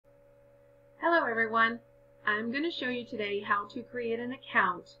Hello everyone, I'm going to show you today how to create an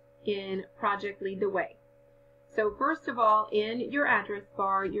account in Project Lead the Way. So first of all, in your address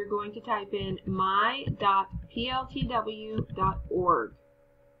bar, you're going to type in my.PLTW.org.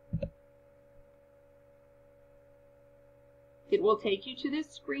 It will take you to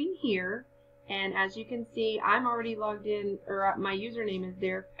this screen here, and as you can see, I'm already logged in, or my username is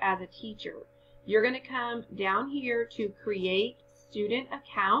there as a teacher. You're going to come down here to Create Student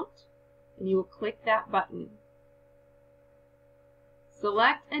Account, and you will click that button.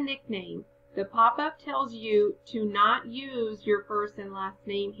 Select a nickname. The pop-up tells you to not use your first and last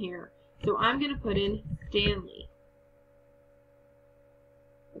name here. So I'm going to put in Stanley.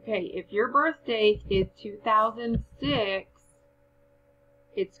 Okay, if your birth date is 2006,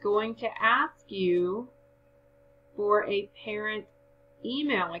 it's going to ask you for a parent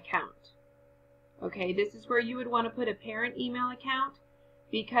email account. Okay, this is where you would want to put a parent email account,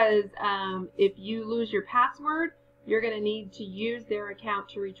 because if you lose your password, you're going to need to use their account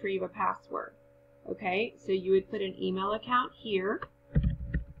to retrieve a password. Okay, so you would put an email account here.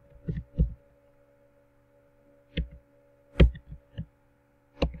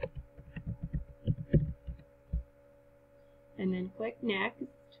 And then click Next.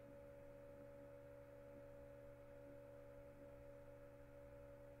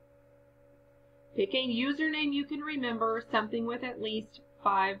 Pick a username you can remember, something with at least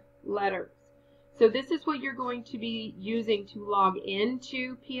 5 letters. So this is what you're going to be using to log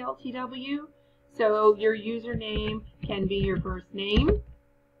into PLTW. So your username can be your first name.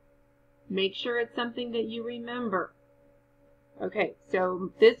 Make sure it's something that you remember. Okay,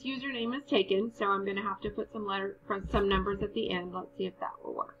 so this username is taken, so I'm going to have to put some numbers at the end. Let's see if that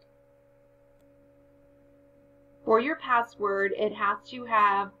will work. For your password, it has to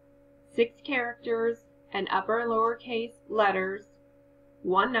have 6 characters and upper and lowercase letters,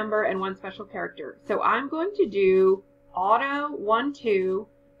 1 number, and 1 special character. So I'm going to do auto 12,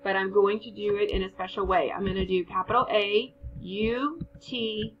 but I'm going to do it in a special way. I'm going to do capital A, U,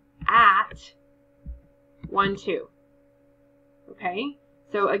 T, at 12. Okay?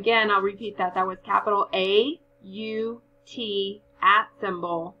 So again, I'll repeat that. That was capital A, U, T, at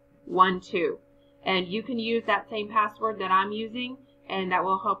symbol 12. And you can use that same password that I'm using, and that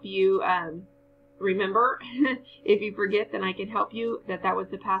will help you remember. If you forget, then I can help you that was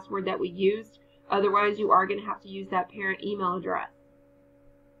the password that we used. Otherwise, you are going to have to use that parent email address.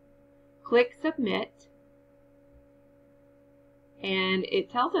 Click Submit, and it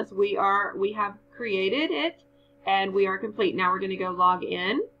tells us we have created it and we are complete. Now we're going to go log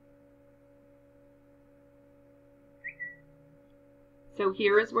in. So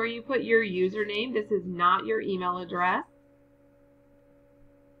here is where you put your username. This is not your email address.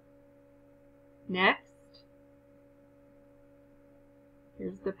 Next.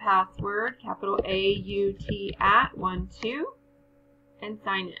 Here's the password, capital A-U-T at 12, and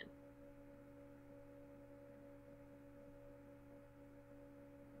sign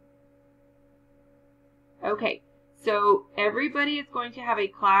in. Okay, so everybody is going to have a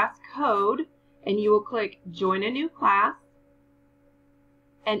class code, and you will click Join a New Class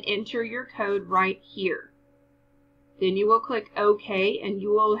and enter your code right here. Then you will click OK, and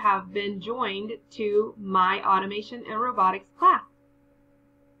you will have been joined to My Automation and Robotics class.